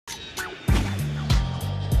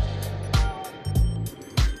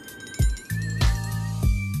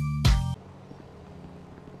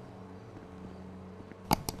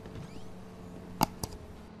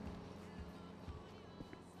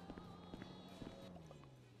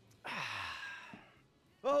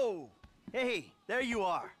Oh, hey, there you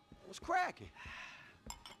are. What's cracking?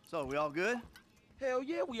 So, we all good? Hell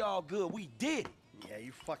yeah, we all good. We did it. Yeah,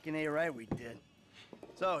 you fucking A right, we did.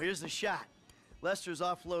 So, here's the shot. Lester's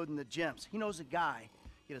offloading the gems. He knows a guy.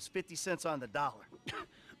 Get us 50 cents on the dollar.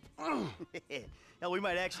 Hell, we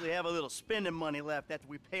might actually have a little spending money left after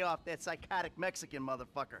we pay off that psychotic Mexican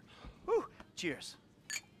motherfucker. Whew, cheers.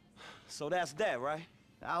 So that's that, right?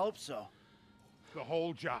 I hope so. The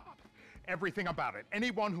whole job. Everything about it.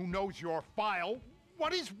 Anyone who knows your file,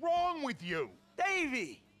 what is wrong with you?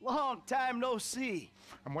 Davey! Long time no see.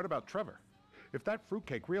 And what about Trevor? If that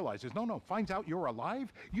fruitcake realizes, finds out you're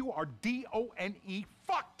alive, you are D-O-N-E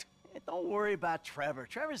fucked! Hey, don't worry about Trevor.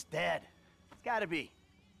 Trevor's dead. It's gotta be.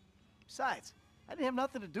 Besides, I didn't have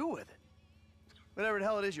nothing to do with it. Whatever the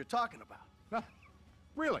hell it is you're talking about. Huh?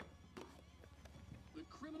 Really? The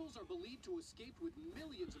criminals are believed to have escaped with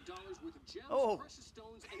millions of dollars worth of gems, precious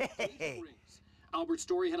stones, and engagement rings. Albert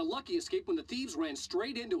Story had a lucky escape when the thieves ran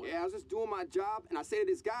straight into it. Yeah, I was just doing my job, and I say to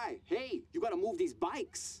this guy, hey, you gotta move these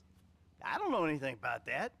bikes. I don't know anything about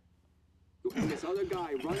that. And this other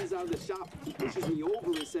guy runs out of the shop, he pushes me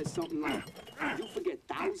over and says something like, you forget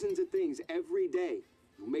thousands of things every day.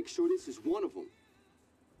 You make sure this is one of them.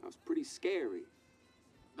 That was pretty scary.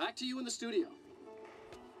 Back to you in the studio.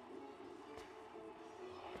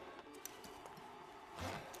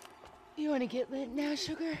 You want to get lit now,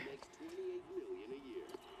 sugar?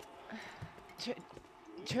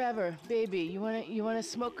 Trevor, baby, you wanna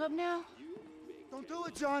smoke up now? Don't do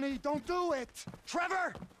it, Johnny. Don't do it.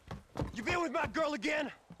 Trevor! You been with my girl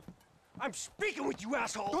again? I'm speaking with you,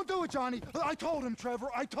 asshole! Don't do it, Johnny. I told him, Trevor.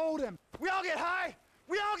 I told him. We all get high!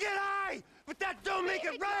 We all get high! But that don't make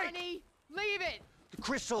it right! Johnny! Leave it! The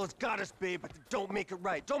crystal has got us, babe, but don't make it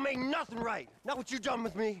right. Don't make nothing right. Not what you done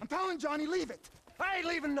with me. I'm telling Johnny, leave it. I ain't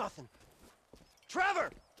leaving nothing.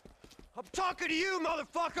 Trevor! I'm talking to you,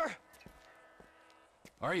 motherfucker!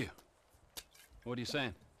 Are you? What are you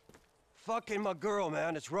saying? Fucking my girl,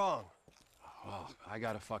 man. It's wrong. Well, I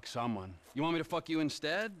gotta fuck someone. You want me to fuck you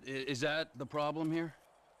instead? Is that the problem here?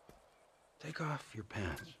 Take off your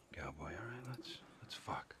pants, cowboy, all right? Let's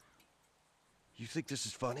fuck. You think this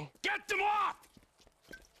is funny? Get them off!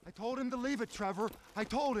 I told him to leave it, Trevor. I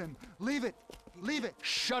told him. Leave it. Leave it.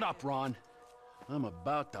 Shut up, Ron. I'm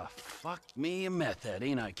about to fuck me a meth head,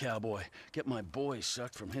 ain't I, cowboy? Get my boy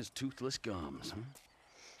sucked from his toothless gums, huh?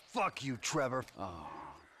 Fuck you, Trevor. Oh.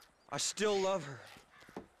 I still love her.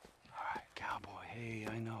 All right, cowboy. Hey,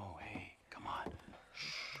 I know. Hey, come on.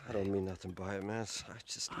 I don't mean nothing by it, man.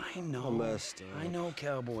 I know. I'm messed up. I know,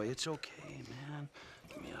 cowboy. It's okay, man.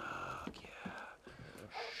 Give me a hug, yeah.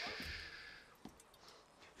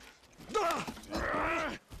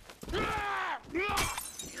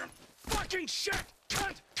 Fucking shit!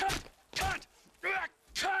 Cut!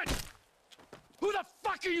 Who the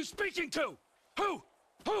fuck are you speaking to? Who?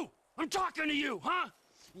 I'm talking to you, huh?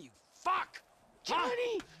 You fuck! Johnny!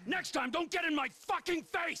 Huh? Next time, don't get in my fucking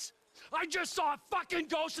face! I just saw a fucking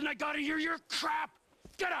ghost and I gotta hear your crap!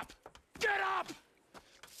 Get up! Get up!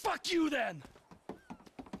 Fuck you then!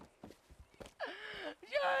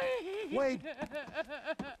 Johnny! Wait.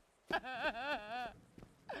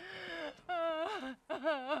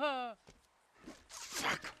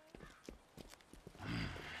 Fuck!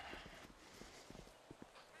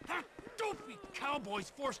 That dopey cowboys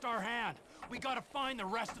forced our hand. We gotta find the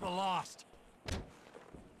rest of the lost.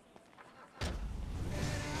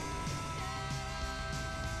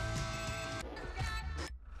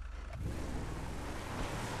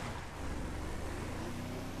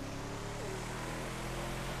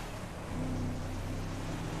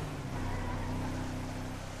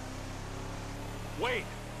 Wait!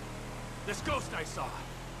 This ghost I saw.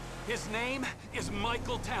 His name is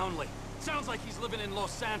Michael Townley. Sounds like he's living in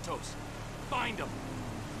Los Santos. Find him.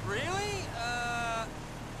 Really?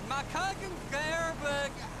 My cousin's there,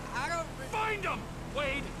 but I don't... Find him,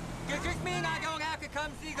 Wade! Does this mean I don't have to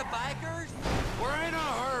come see the bikers? We're in a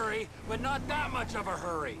hurry, but not that much of a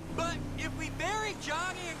hurry. But if we bury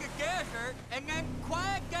Johnny in the desert and then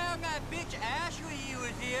quiet down that bitch Ashley he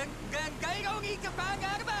was in, then they don't need to find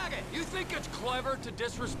out about it. You think it's clever to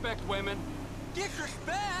disrespect women?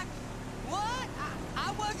 Disrespect? What?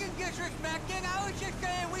 I wasn't disrespecting. I was just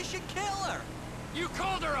saying we should kill her. You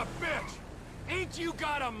called her a bitch! Ain't you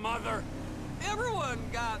got a mother? Everyone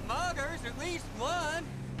got mothers, at least one.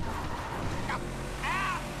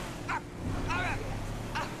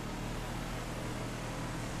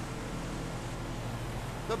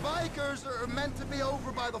 The bikers are meant to be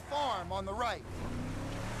over by the farm on the right.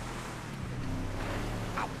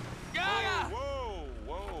 Yeah!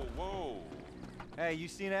 Whoa! Hey, you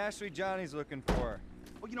seen Ashley? Johnny's looking for her.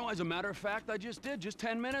 Well, you know, as a matter of fact, I just did, just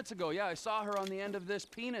 10 minutes ago. Yeah, I saw her on the end of this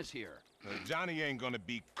penis here. Johnny ain't gonna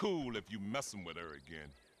be cool if you messing with her again.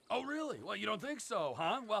 Oh, really? Well, you don't think so,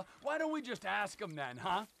 huh? Well, why don't we just ask him then,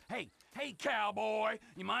 huh? Hey, cowboy,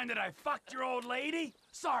 you mind that I fucked your old lady?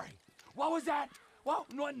 Sorry, what was that? Well,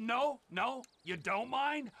 no, you don't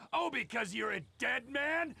mind? Oh, because you're a dead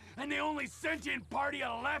man? And the only sentient part you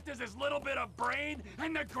left is this little bit of brain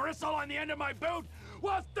and the gristle on the end of my boot?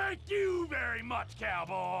 Well, thank you very much,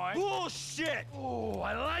 cowboy. Bullshit! Oh,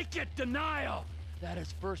 I like it, denial. That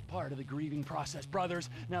is first part of the grieving process,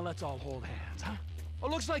 brothers. Now let's all hold hands, huh?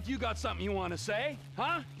 Well, looks like you got something you want to say,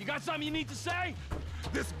 huh? You got something you need to say?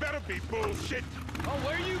 This better be bullshit. Oh,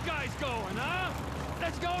 where you guys going, huh?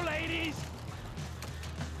 Let's go, ladies.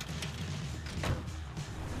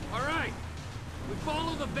 All right, we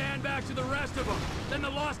follow the van back to the rest of them. Then the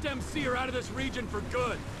lost MC are out of this region for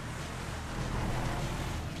good.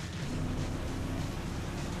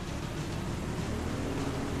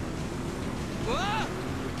 What?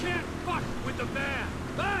 We can't fuck with the van,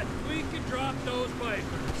 but we can drop those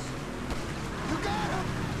bikers. You got him!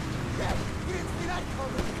 Yeah, you didn't see that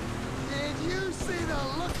coming. Did you see the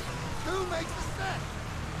look? Who makes the set?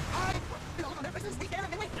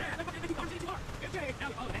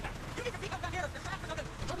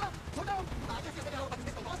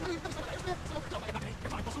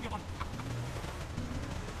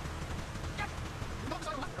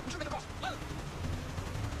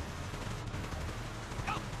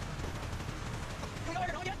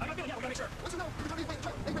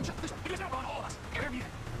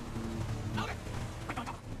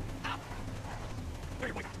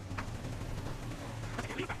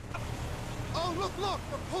 Oh, look,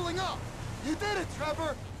 they're pulling up. You did it,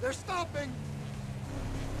 Trevor. They're stopping.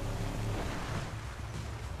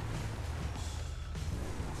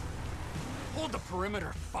 Hold the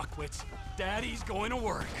perimeter, fuckwits. Daddy's going to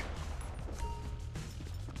work.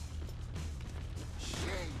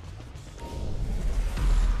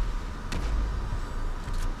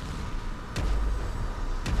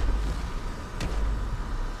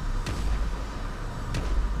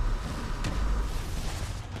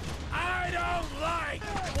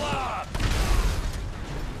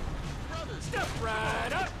 Step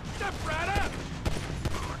right up! Step right up!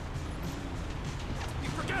 You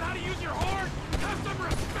forget how to use your horn? Have some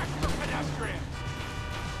respect for pedestrians!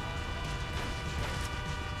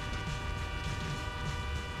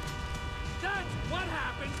 That's what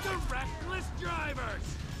happens to reckless drivers!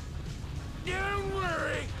 Don't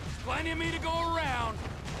worry! There's plenty of me to go around.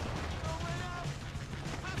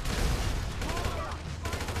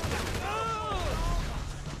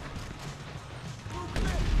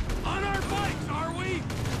 On our bikes, are we?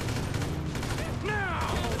 Now,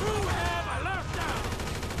 who have I left out?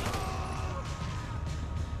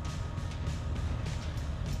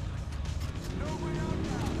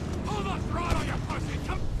 Pull the throttle, you pussy!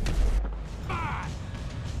 Come on!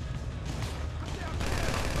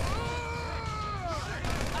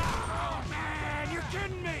 Oh, man, you're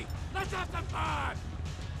kidding me! Let's have some fun!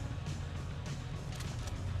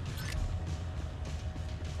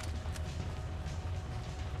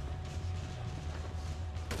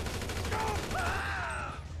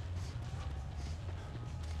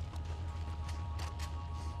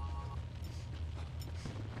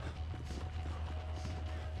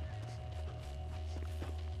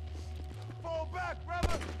 Fall back,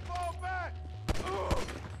 brother! Fall back!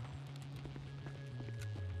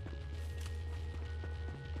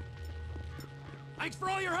 Thanks for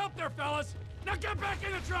all your help there, fellas! Now get back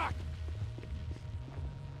in the truck!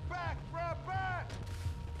 Back, bruh, back!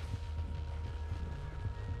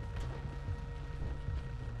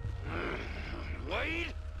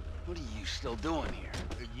 Wade? What are you still doing here?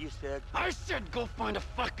 You said... I said go find a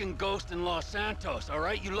fucking ghost in Los Santos, all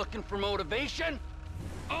right? You looking for motivation?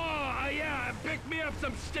 Oh, yeah, pick me up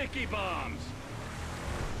some sticky bombs!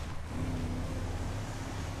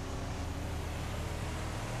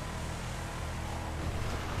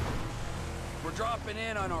 We're dropping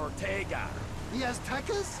in on Ortega. The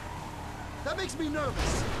Aztecas? That makes me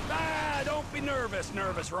nervous. Ah, don't be nervous,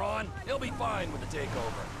 Ron. He'll be fine with the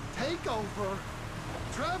takeover. Takeover?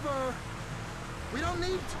 Trevor! We don't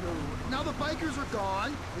need to. Now the bikers are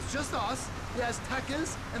gone. It's just us, the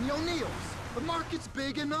Aztecas, and the O'Neills. The market's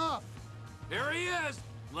big enough. Here he is.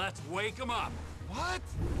 Let's wake him up. What?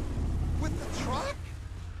 With the truck?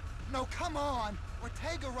 No, come on.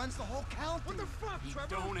 Ortega runs the whole county. What the fuck, He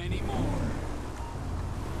Trevor? don't anymore.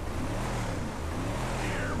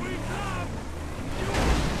 Here we come!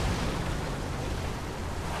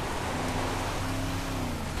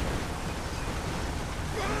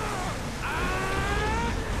 Ah!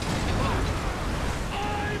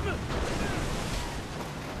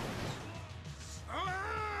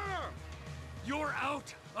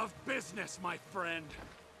 business, my friend.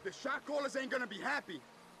 The shot callers ain't gonna be happy.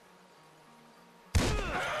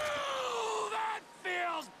 Oh, that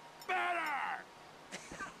feels better!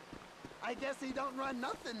 I guess he don't run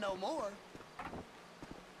nothing no more.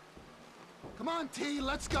 Come on, T,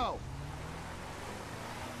 let's go.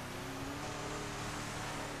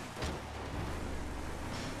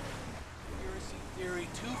 Conspiracy theory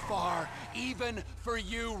too far, even for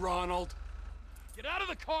you, Ronald. Get out of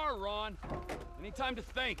the car, Ron. I need time to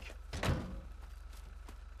think.